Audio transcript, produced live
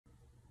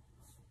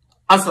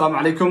السلام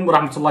عليكم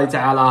ورحمة الله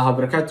تعالى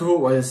وبركاته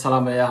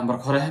والسلام يا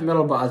مرك هره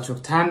ملو بعد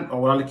شوكتان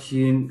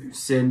ولكن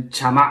حسين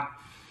جامع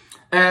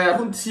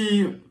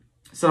runtii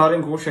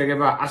sanarin kugu sheegay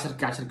ba 10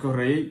 ka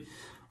horeeyay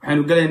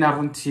waxaanu galeynaa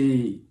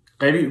runtii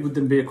qaybihii ugu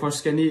dambeeyay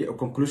course-kani oo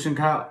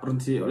conclusion-ka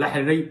runtii la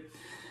xiriiray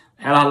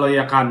waxyaalaha loo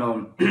yaqaano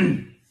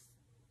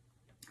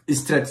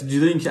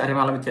strategyadooyinka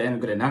arrimaha la midka aynu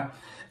galeynaa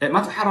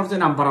maanta waxaan rabaa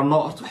inaan barano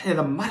horta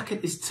waxeeda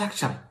market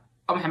structure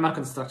ama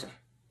market structure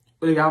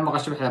weligaa ma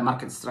maqashay waxeeda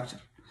market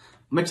structure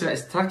ما جرى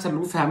structure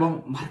lagu fahmo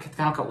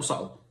marketka halka u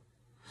socdo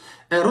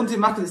runtii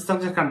market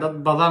structure kan dad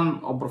badan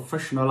oo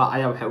professional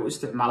ayaa waxay u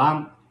isticmaalaan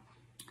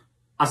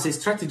as a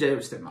strategy ay u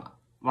isticmaalaan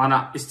waana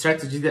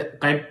strategy-da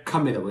qayb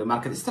kamid ah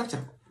market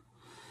structure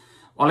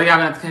wala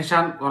yaabaa inaad ka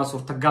heshaan wala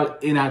suurtagal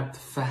inaad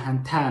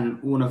fahantaan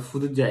una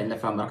fududahay in la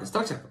fahmo market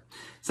structure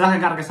saahan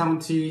ka arkaysan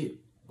runtii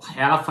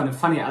waxyaalaha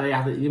funny ayaa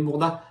hadda idin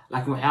muuqda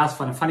laakiin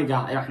waxyaalaha funny-ga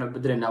ayaa waxna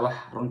bedelaynaa wax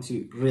runtii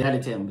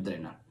reality aynu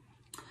bedelaynaa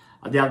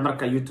haddii aad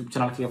marka YouTube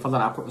channel-kayga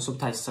fadlan aad ku cusub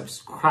tahay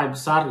subscribe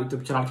saar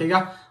YouTube channel-kayga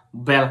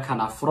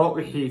bell-kana furo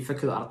wixii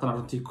fikrad aragtana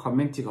runtii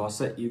commentiga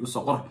hoose iigu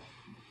soo qor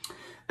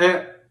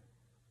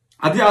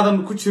haddii aadan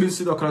ku jirin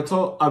sidoo kaleeto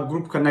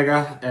group-kanaga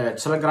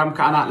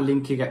Telegram-ka ana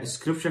linkiga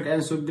description-ka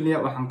ayaan soo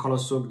gelinayaa waxaan kaloo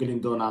soo gelin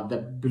doonaa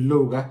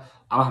bilowga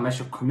ama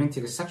meesha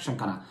commentiga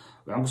section-kana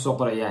waxaan kusoo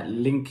qorayaa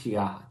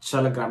linkiga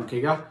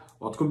Telegram-kayga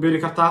waad ku beeri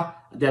kartaa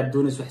haddii aad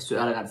doonayso wax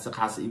su'aal aad si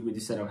khaas ah iigu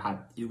weydiisana waxaad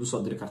iigu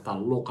soo diri kartaa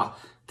luuqa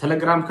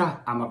Telegram-ka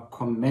ama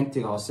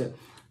commentiga hoose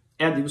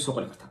aad iigu soo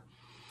qori kartaa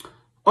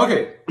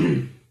okay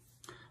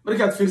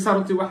markaad fiirsaa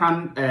runtii waxaan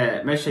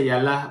meesha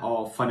yaala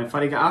oo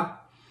faniga ah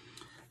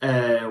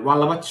waa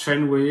laba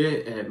trend weeye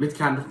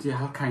midkaan runtii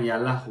halkan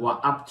yaala waa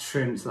up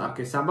trend sida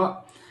arkaysaaba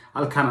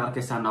halkan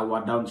arkaysaana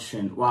waa down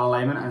trend waa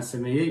layman aan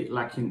sameeyay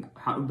laakiin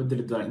waxaan u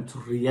bedeli doonaa into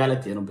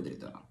reality aan u bedeli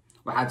doonaa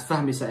waxaad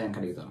fahmaysaa ayaan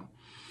ka dhigi doonaa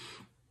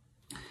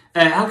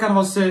halkan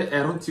hoose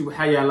runtii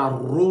waxaa yaala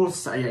rules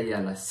ayaa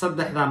yaala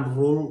saddexdan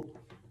rule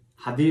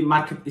hadii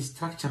market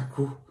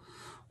structure-ku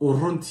uu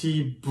runtii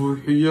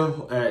buuxiyo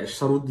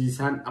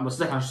sharuudiisan ama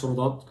saddexdan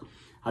shuruudood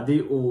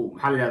hadii uu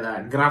maxaa la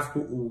yiraahdaa graph-ku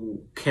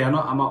uu keeno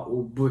ama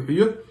uu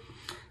buuxiyo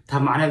taa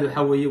macnaheedu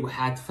waxa weeye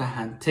waxaad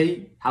fahantay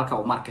halka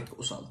uu marketka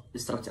u socdo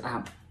structure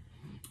ahaan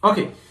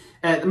okay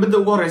midda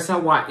ugu horeysa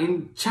waa in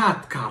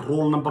chatka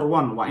rule number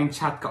 1 waa in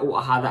chatka uu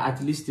ahaada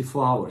at least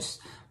 4 hours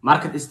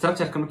market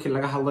structure-ka markii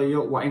laga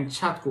hadlayo waa in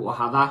chatku uu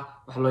ahaada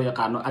wax loo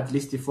yaqaano at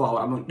least 4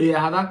 hours ama day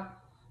ahaada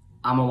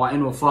ama waa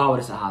inuu 4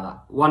 hours ahaada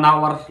 1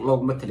 hour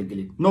looguma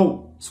talagelin no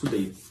isku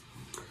dayo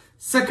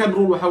second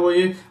rule waxa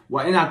weeye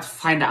waa inaad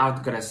find out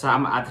garaysaa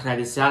ama aad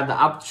raadisaa the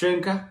up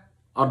trend-ka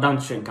or down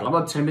trend-ka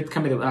labada trend mid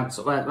kamid ah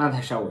inaad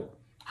heshaa way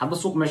hadba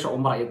suuq meesha uu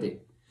marayo dee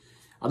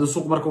hadduu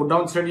suuq marka uu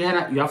down trend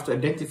yahayna you have to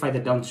identify the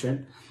down trend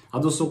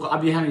hadduu suuq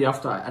up yahayna you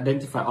have to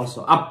identify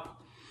also up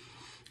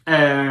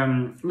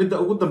midda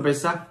ugu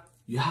dambeysa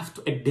you have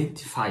to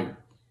identify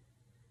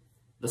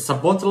the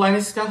support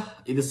lines-ka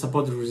iyo the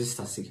support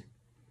resistance-ga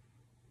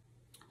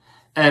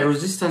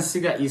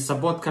resistance-ga iyo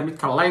support-ka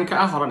midka line-ka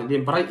ah horan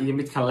idin baray iyo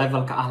midka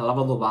level-ka ah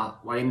labaduba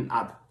waa in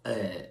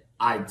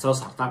aad soo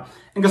saartaan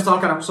inkastoo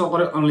halkan aan kusoo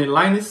qoray only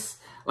lines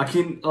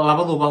laakiin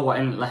labaduba waa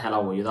in la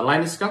helaa weeyo the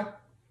lines-ka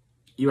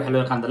iyo waxa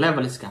loo yaqaan the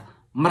levels-ka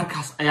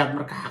markaas ayaad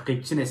marka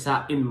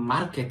xaqiijinaysaa in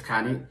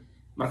marketkani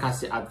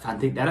markaasi aad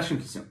fahantay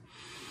directionkiisa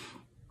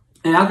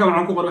halkan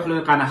waxaan ku qoray wax loo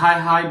yaqaan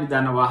high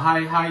midana waa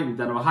high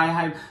midana waa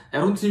high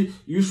runtii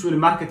usually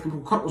marketka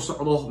markuu kor u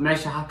socdo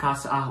meesha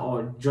halkaas ah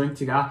oo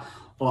jointiga ah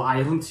oo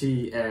ay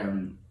runtii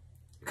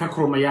ka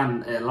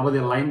kulmayaan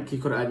labadii line kii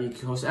kor aadayay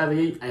kii hoos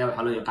aadayay ayaa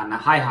waxa loo yaqaan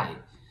high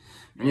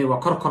macnaheedu waa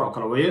kor oo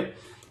kale weeye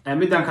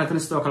midaan kale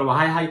sidoo kale waa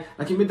high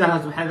laakiin midaan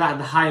waxay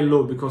leedahay high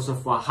low because of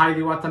waa high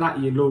watana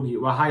iyo lowgi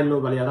waa high low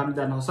bal yaada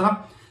midaan hoosana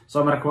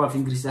soo marka waa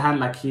English ahaan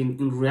laakiin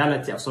in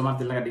reality af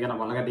Soomaali laga dhigana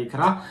waa laga dhigi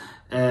karaa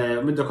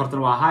midda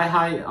kortana waa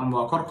high ama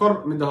waa kor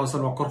midda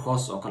hoosana waa kor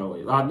hoos oo kale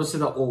weeye waa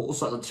sida uu u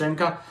socdo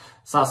trend-ka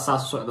saas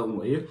socdo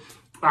weeye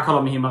wax kale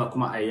muhiimada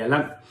kuma ay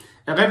yeelan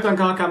qaybtan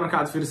kale marka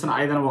aad fiirsana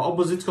ayadana waa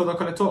opposite-kooda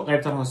kale to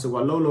qaybtan hoose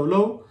waa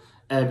low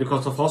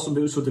because of hoos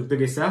bay u soo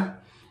degdegaysaa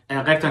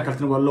qaybtan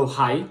kale waa low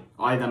high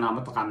oo ayadana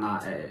ma taqaanaa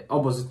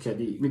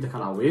opposite-keedii midda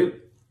kale weeye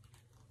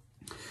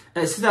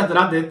sidaa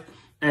daraadeed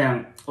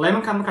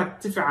laymankan markaad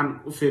si fiican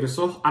u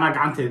fiiriso anaa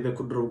gacanteeda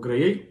ku draw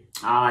gareeyay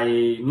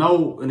I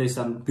know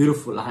inaysan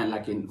beautiful ahayn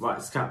laakiin waa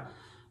iska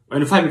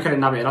waynu fahmi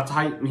karaynaa bay ila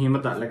tahay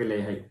muhiimadda laga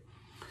leeyahay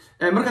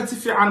markaad si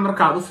fiican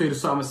markaad u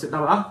fiiriso ama si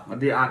dhab ah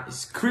haddii aan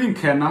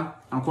screen-keena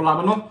aan ku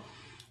laabano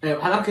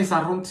waxaad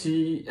arkaysaa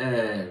runtii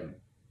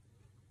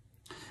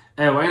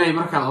waa inay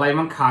marka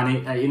laymankani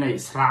inay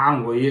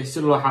israacaan weeye si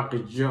loo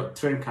xaqiijiyo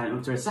trend-kan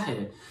inuu trend sax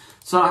yahay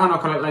soo ahaan oo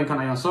kale line-kan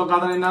ayaan soo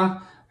qaadanaynaa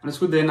waxaan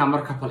isku daynaa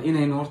marka bal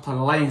inaynu horta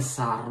line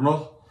saarno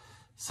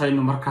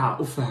saynu markaa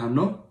u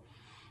fahamno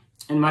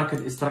in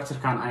market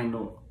structure-kan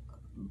aynu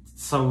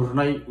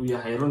sawirnay uu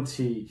yahay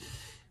runtii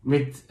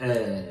mid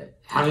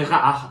xaqiiqo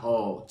ah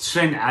oo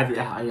trend caadi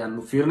ah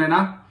ayaanu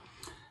fiirinaynaa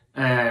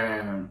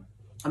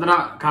haddana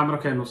kaa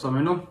markaynu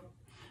samayno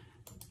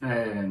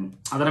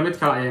hadana mid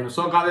kale ayaynu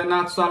soo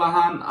qaadaynaa tusaale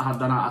ahaan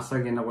haddana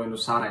asagina waynu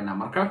saaraynaa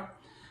marka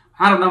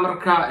waxaan rabnaa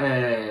marka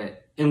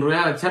in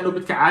reality hadhow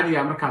midka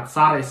caadiga markaad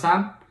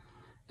saaraysaan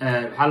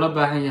waxaa loo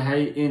baahan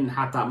yahay in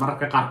xataa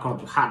mararka qaarkood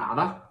waxaa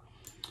dhacda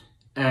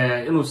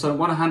inuusan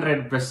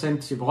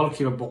 100%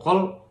 boqolkiiba boqol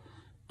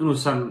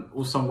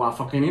uusan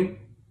waafaqinin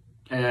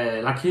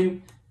laakiin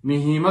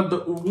muhiimadda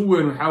ugu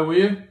weyn waxaa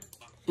weeye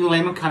in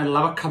laymankaan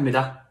laba ka mid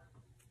ah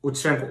uu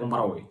trendku u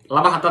maro wey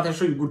laba haddaad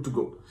hesho good to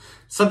go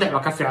saddex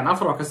waa ka fiican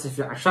afar waa ka sii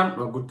fiican shan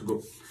waa good to go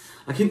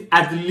laakiin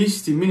at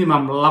least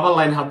minimum laba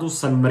line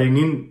hadduusan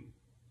marinin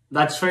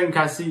that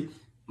trendkaasi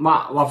ma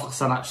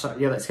waafaqsana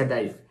sharciyada iska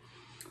daaya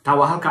taa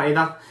waa halka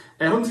ayda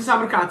runtiisa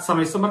marka aad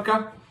samayso marka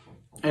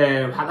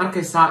waxaad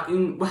arkaysaa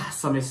in wax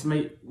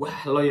samaysmay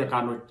wax loo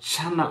yaqaano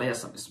channel ayaa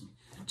samaysmay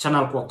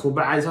channelku waa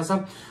tuuba caadi saasa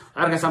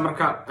waxaad arkaysaa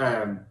marka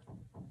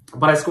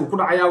barayska uu ku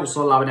dhacaya uu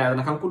soo laabanaya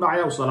adana kan ku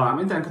dhacaya uu soo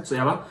laabanaya intaan ka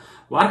tusayaaba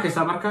waa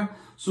arkaysaa marka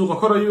suuqa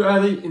kor ayuu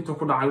aaday intuu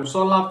ku dhacay uu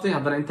soo laabtay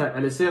haddana intaa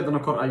celisay haddana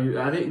kor ayuu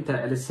aaday intaa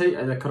celisay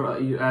ada kor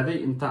ayuu aaday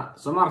inta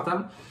soo maartan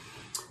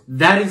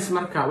that is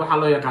marka waxaa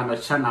loo yaqaano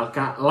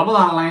channelka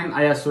labadan line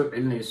ayaa soo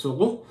celinaya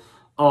suuqu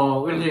oo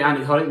wixii aan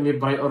hore inii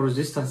baray oo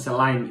resistance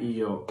line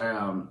iyo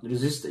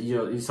resist iyo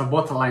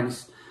support lines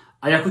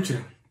ayaa ku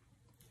jira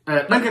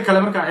dhanka kale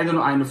marka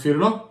ayadana aynu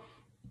fiirno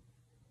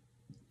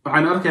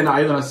waxaanu arkaynaa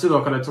ayadana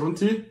sidoo kale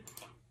runtii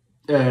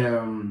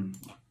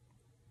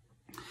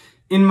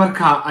in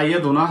marka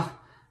ayaduna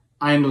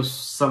aynu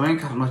samayn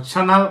karno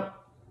channel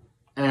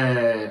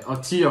oo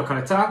tii oo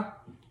kaleta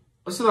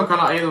oo sidoo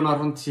kale ayaduna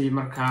runtii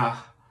marka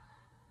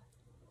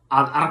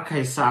aad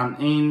arkaysaan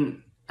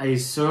in ay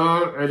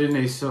soo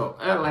celinayso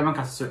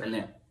laymankaas soo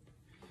celinaya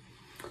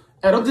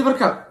runtii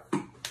marka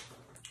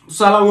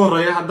tusaale ugu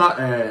horeeya hadda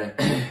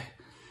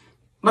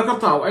marka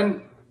horta waa in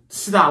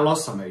sidaa loo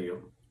sameeyo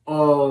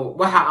oo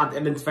waxa aad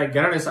identify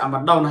garanayso ama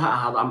down ha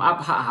ahaado ama up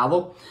ha ahaado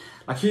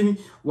laakiin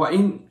waa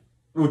in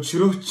uu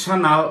jiro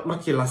channel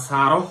markii la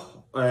saaro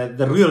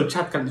the real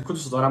chatkan ku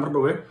tuso doonaa mar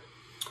dhowe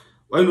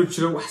waa inuu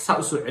jiro wax saa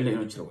u soo celinaya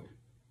inuu jiro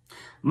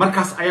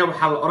markaas ayaa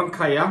waxaa la oran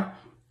karayaa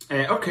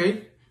okay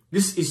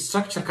this is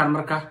structure kan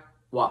marka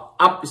waa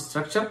up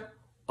structure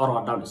or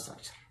waa down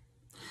structure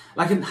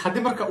laakiin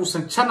haddii marka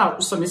uusan channel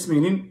u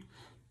samaysmaynin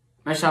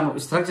meeshaan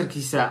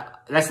structurekiisa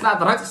that's not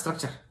the right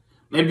structure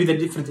maybe the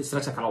different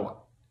structure kala waa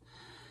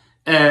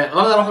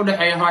labada wax u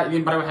dhaxeeya hore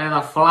idin baray waxay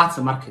leedahay flat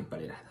market baa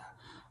yiraahdaa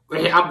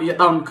wixii up iyo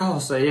down ka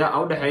hooseeya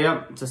u dhaxeeya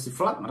just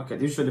flat market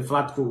usually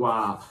flat ku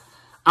waa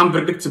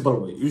unpredictable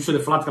way usually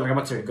flat ka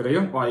lagama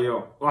tixgeliyo waayo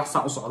wax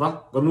saa u socda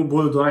wadnu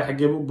boodi doonaa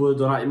xageeb u boodi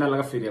doonaa email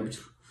laga fiiriyo ma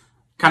jiro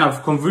kind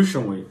of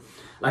confusion way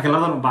laakiin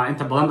labadan baa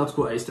inta badan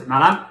dadku ay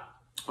isticmaalaan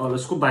oo la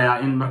isku dayaa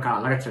in marka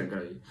laga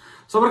tixgeliyo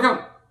so marka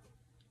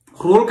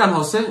rule-kan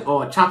hoose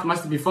oo chat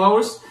must be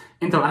forwards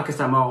inta waxaa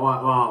arkaysaa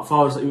waa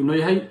forwards ayuu noo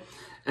yahay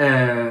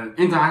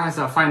inta waxaa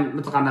arkaysaa find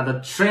mataqaanaa the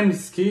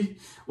trendski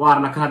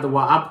waarna kan hadda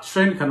waa up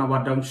trend kana waa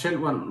down trend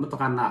waan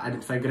mataqaanaa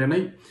identify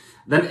garanay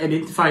then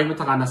identify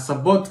mataqaanaa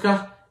supportka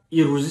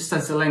iyo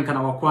resistance line kana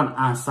waa kuwan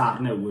aan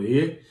saarnay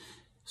weeye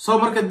so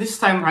marka this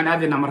time waxaan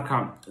aadaynaa marka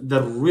the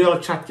real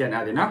chat kan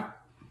aadaynaa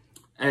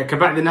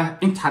kabacdina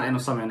intaan aynu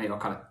sameynay oo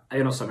kale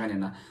aynu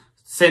sameynaynaa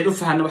sayd u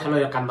fahanna waxa loo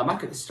yaqaan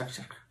market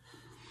structure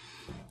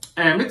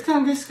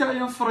midkan geyska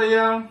ayaan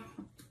furayaa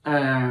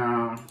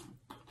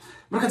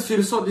markaad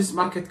fiiriso this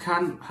market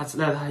kan waxaad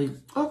leedahay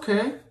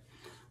okay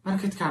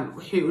market kan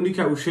wixii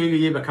unika uu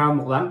sheegayay ka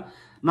muuqdaan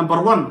number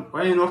 1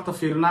 waa inuu horta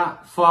fiirnaa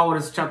 4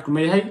 hours chat ku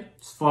meeyahay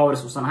 4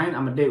 hours usan ahayn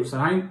ama day usan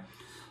ahayn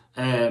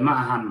ma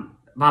ahan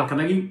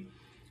baalkanagi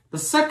the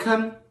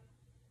second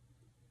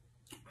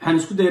waxaan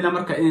isku daynaa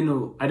marka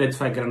inuu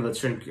identify garano the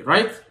trend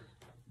right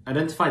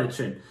identify the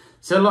trend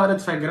so loo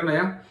identify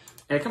garanaya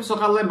كم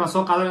سوق الله ما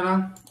سوق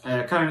علينا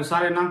كان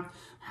يسارنا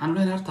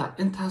حنقول هرتا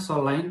أنت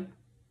هسول لاين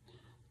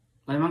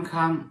لمن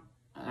كان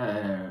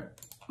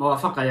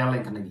موافقة يا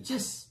لاين كان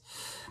يجلس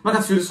ما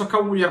كان في السوق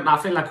ويرنا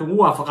في لكن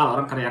موافقة على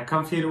رنكر يا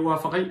كان في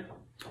موافقة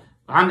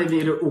عن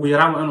اللي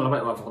ويرام إنه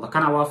لبي وافقة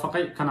كان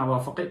وافقي كان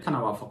وافقي كان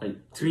وافقي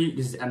 3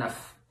 is enough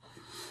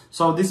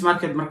so this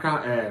market مركا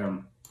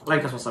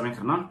لاين كسر سامين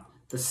كنا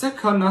the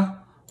second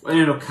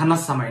وإنه كنا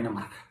سامين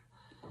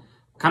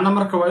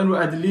مركا وإنه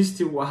at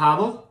least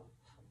وهذا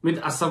mid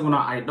asaguna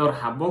ay dhowr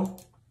xabo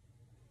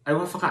ay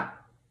waafaqaan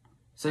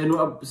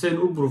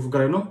saynu u proof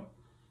garayno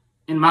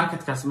in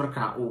marketkaas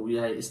marka uu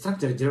yahay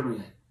structure jiran uu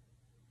yahay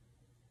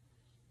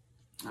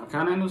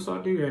halkaan aynu soo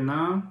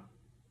dhigaynaa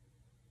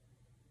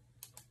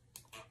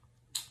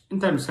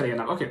intaan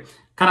miskaleeyna okay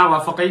kana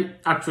waafaqay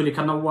actually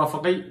kana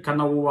waafaqay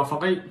kana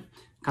waafaqay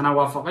kana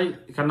waafaqay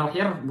kana wax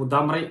yar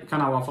mudamray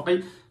kana waafaqay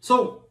so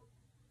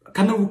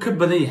kana uu ka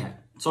badan yahay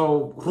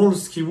so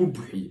rules kii uu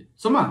buuxiyay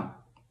soma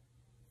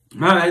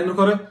ما هاي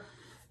نقول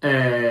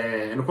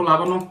نقول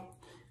هابنو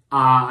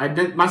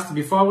must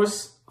be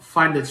forwards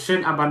find the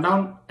trend up and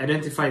down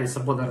identify the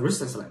support and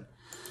resistance line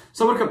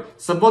so مركب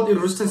support and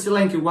resistance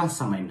line كي وان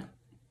سمينا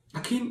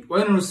لكن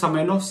وين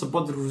نسمينه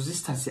support and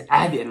resistance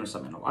عادي إنه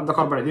نسمينه عندك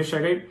أربعة دي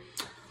شيء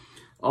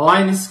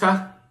line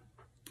إسكا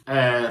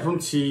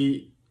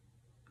رمتي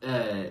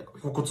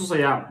wuxuu ku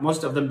tusayaa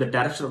most of them the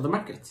direction of the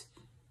market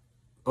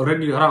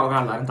already horaa oga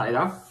hadla arrinta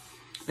ayada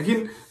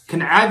laakiin kan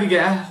caadiga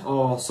ah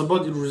oo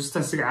support and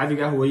resistance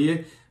caadiga ah weeye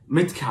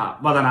midka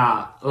badanaa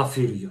la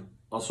fiiriyo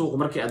oo suuqu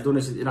markii aad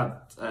doonaysid inaad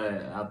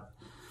aad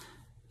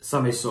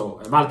samayso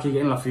maalkiga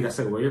in la fiiriyo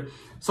asaga weeye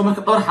so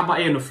marka dhowr xaba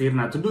ayaynu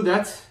fiirinaa to do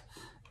that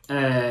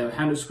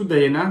waxaanu isku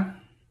dayaynaa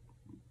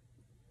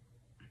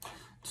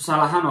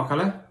tusaale ahaan oo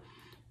kale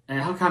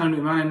halkaan aynu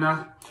imaanaynaa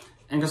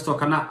inkastoo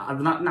kana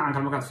adna dhinacan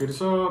kale markaad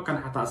fiiriso kan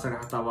xataa asaga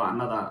xataa waa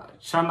another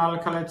channel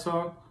kaleeto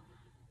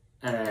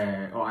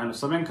oo aynu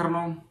samayn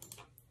karno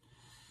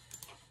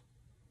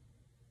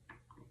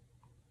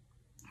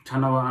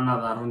kana waa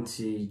another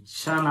runtii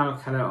channel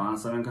kale oo aan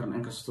samayn karno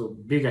inkastoo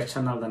bigger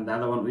channel than the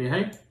other one u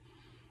yahay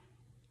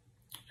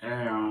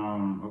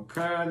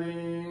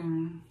okay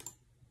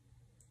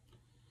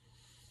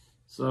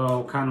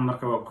so kan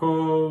marka waa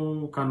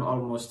kow kan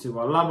almost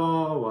waa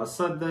labo waa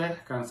saddex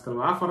kan iskala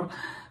waa afar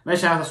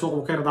meeshaas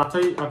suuqu ka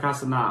yardaatay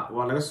halkaasna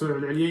waa laga soo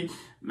celceliyay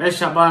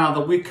meesha badanaa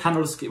the week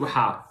candles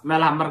waxa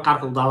meelaha mar qaar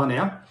ku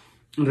daadanaya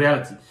in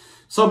reality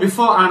so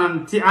before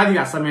aanan tii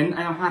caadiga samayn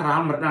ayaan waxaan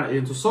rabaa mar dhan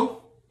idin tuso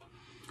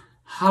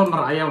hal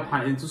mar ayaan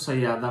waxaan idin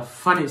tusayaa the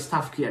funny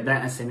stuff-kii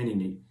aan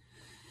samaynay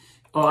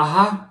oo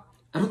ahaa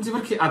runtii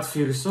markii aad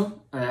fiiriso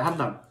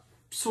hadda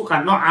suuqa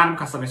noocaan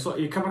markaad samayso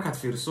iyo ka markaad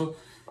fiiriso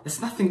it's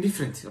nothing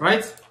different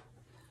right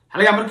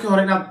halaga markii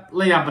hore inaad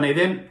la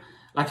yaabanaydeen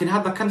laakiin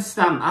hadda kan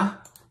sidaan ah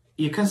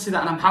iyo kan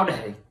sidaan maxaa u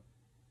dhaxay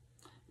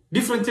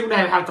different u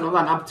dhaxay waxa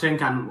talabaan uptrend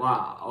kan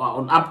waa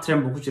on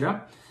uptrend buu ku jira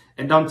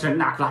and downtrend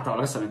dhinaca kale xataa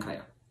laga samayn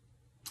karaa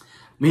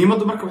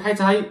muhiimaddu marka waxay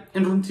tahay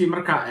in runtii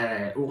marka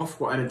uu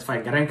qofku identify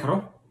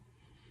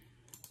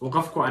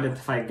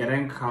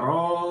garayn karo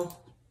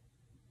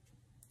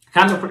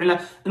kan ku cila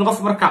in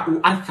qofku marka uu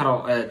arki karo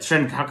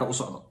trend halka u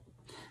socdo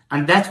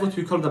and that's what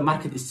we call the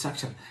market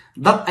structure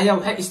dad ayaa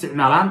waxay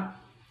isticmaalaan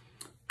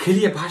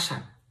kaliya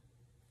bahashan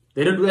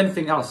they don't do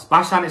anything else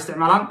bahashan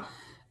isticmaalaan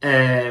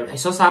waxay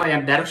soo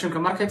saarayaan directionka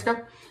marketka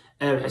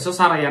waxay soo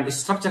saarayaan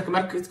structureka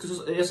marketka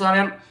soo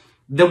saarayaan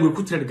then way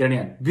ku trade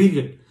garanayaan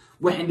period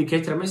wax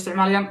indicator ma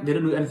isticmaalayaan they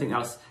don't do anything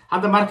else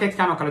hadda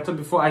marketkan oo kale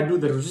before I do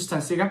the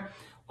resistance-ga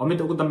oo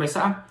mid ugu dambaysa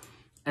ah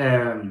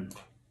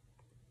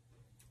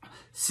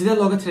sida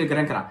looga trade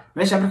garan karaa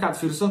meesha marka aad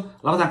fiirso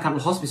labadan kan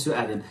hoos bay soo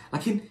aadeen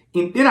laakiin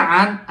in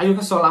dhinacan ayuu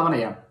ka soo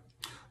laabanaya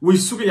way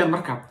sugayaan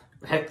marka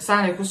waxay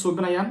saanay ku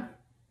suubinayaan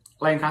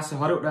line-kaas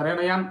hore u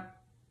dheereynayaan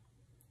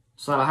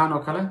salahan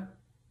oo kale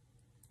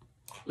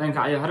line-ka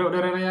ay hore u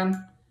dheereynayaan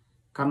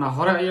kana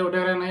hore ay u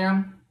dheereynayaan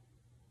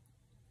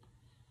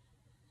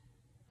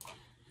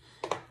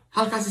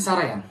halkaas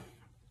saarayaan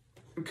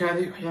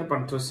kaadi wax yar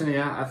baan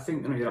toosinaya I think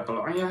inuu yara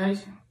qaloocan yahay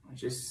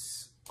which is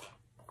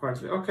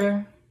quite okay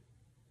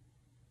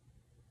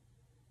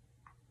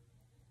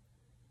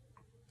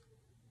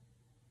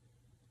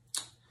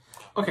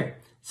okay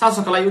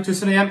saasoo kale ay u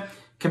toosinayaan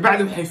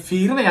kabacdi waxay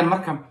fiirinayaan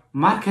marka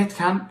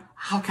marketkan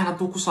halkan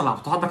hadduu ku soo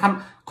laabto hadda kan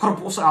kor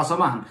buu u socdaa soo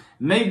maahan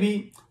maybe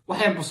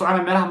waxay buu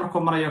soconaa meelaha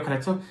markuu marayo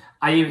kaleeto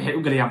ayay waxay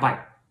u galayaan buy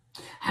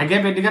xagee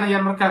bay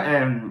dhiganayaan marka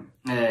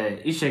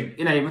isheeg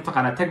inay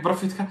mataqaanaa take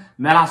profitka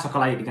meelahaasoo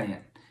kale ayay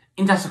dhiganayaan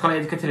intaasoo kale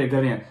ay ka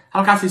tiragelinayaan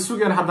halkaasay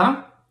sugayaan haddana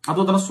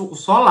hadduu dana suuqu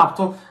soo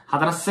laabto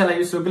haddana sel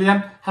ay soo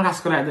gelayaan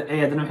halkaas kale ay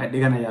haddana waxay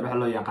dhiganayaan waxa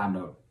loo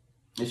yaqaano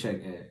isheeg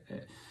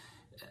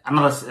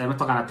another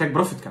mataqaanaa take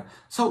profitka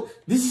so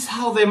this is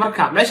how they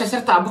marka meesha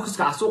sirta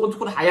boxka suuqu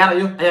ku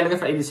dhaxayaarayo ayaa laga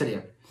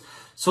faa'iideysanaya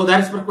so that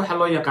is marka waxa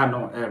loo yaqaano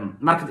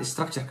market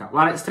structure-ka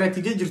waana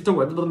strategy jirto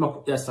waa dad badan ku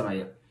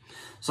sameeya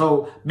so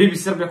bb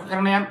sir bay ku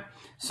xiranayaan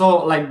so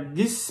like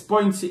this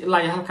point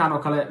ilaa halkan oo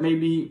kale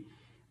maybe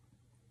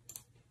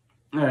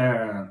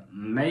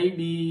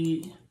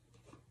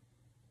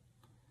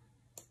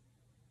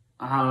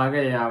waxaa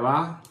laga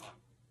yaabaa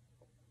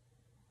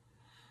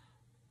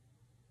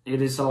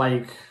it is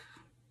like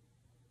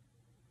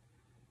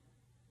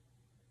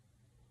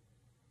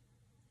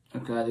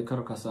okay adi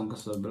korkaasaan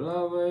kasoo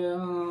bilaabaya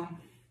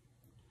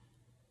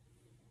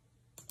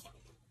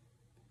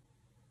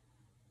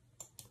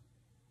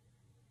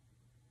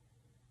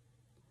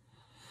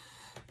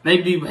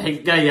maybe waxay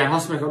galayaan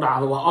hoos markay u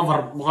dhacdo waa over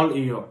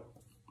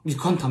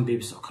 150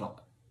 babies oo kale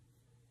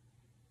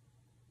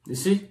you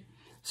see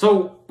so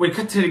way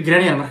ka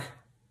tirigelinayaan marka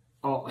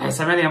oo waxay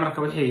sameynayaan marka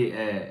wixii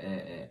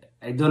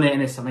ay doonayaan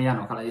inay sameeyaan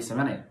oo kale ay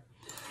sameynayaan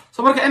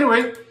so marka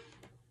anyway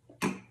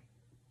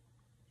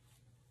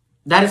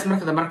that is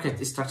marka the market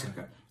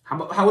structure-ka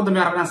waxa ugu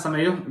dambeeya rabnaan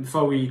sameeyo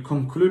before we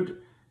conclude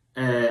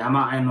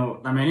ama aynu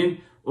dhameynin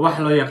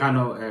waxa loo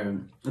yaqaano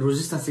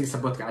resistance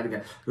support-ka caadiga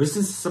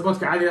resistance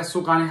support-ka caadiga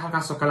suuqani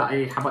halkaas oo kale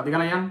ay xabad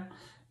dhiganayaan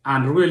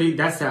and really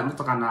that's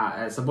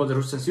mataqaanaa support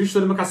resistance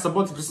usually marka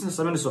support resistance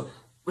sameynayso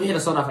wixii la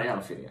soo dhaafay ayaa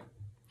la fiiriyaa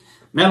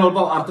meel walba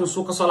oo aragto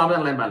suuqa soo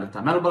laaban line baa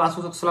ligtaa meel walba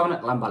suuqa soo laaban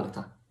line baa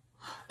ligtaa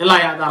ilaa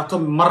aad aragto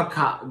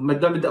marka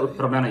midda uu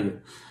xurmeynayo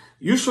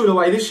usually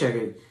waa idin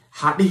sheegay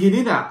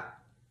hadhihinida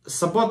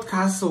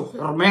support-kaas uu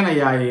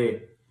xurmeynayaaye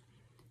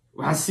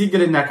waxaan sii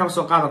gelaynaa kama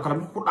soo qaado kale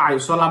markuu ku dhacayo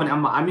soo laaban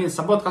ama amiin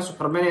support-kaas u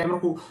xurmeynaya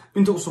markuu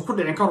inta uu ku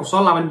dhicin karo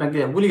soo laaban baan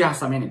gelaya weligaa ha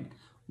samaynin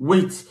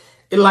wait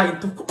ilaa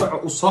inta ku dhaco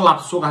uu soo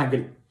laabto suuqa ha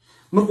geli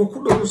markuu ku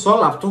dhaco soo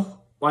laabto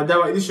waa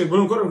daawa idin sheeg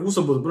bulon kor inuu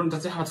soo bodo bulon inta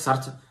saxda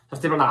saarto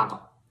tartiib la dhaqaaqo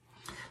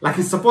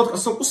laakiin support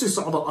asoo u sii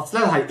socdo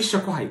aslaadahay isha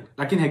ku hay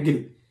laakiin ha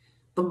geli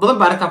dad badan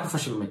baa arrintaa ku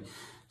fashilmay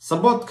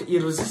support iyo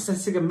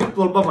resistance-ga mid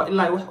walbaba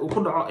ilaa wax uu ku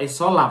dhaco ay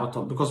soo laabato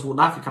because wuu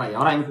dhaafi karaya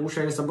hore in kugu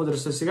sheegay support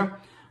resistance-ga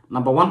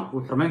number 1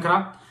 wuu xurmeyn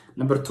karaa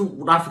number 2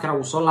 wuu dhaafi karaa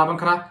wuu soo laaban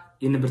karaa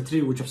iyo number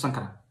 3 wuu jabsan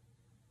karaa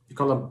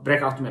because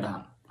breakout ma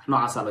dhahan wax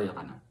noocaas loo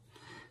yaqaan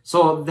so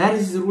that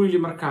is really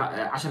marka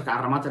casharka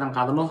arrimaha inaan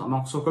qaadano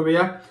ama ku soo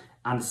koobaya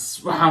and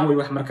waxaan way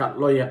wax marka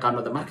loo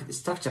yaqaano the market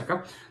structure-ka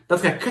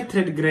dadka ka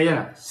trade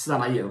gareeyana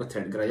sidaan ayay uga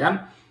trade gareeyaan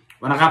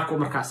wana qaabku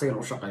marka asaga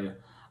u shaqeeyo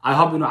I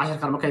hope inuu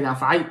casharkan marka idin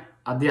anfacay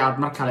haddii aad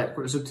mar kale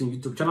ku cusubtiin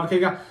YouTube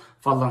channel-kayga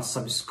fadlan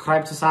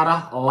subscribe ta saara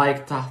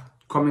like ta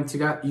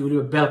commentiga iyo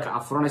waliba belka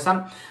aad furanaysaan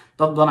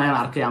dad badan ayaan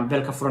arkay aan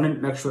belka furanin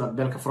make sure aad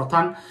belka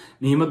furataan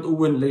muhiimad u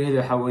weyn laga helo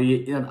waxa weeye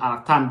inaad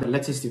aragtaan the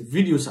latest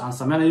videos aan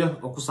sameynayo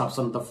oo ku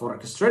saabsan the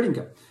forex trading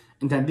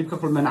intaan dib ka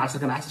kulmayna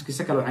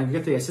casharkiisa kale waxaan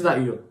kaga tagay sida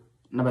iyo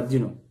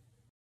nabadino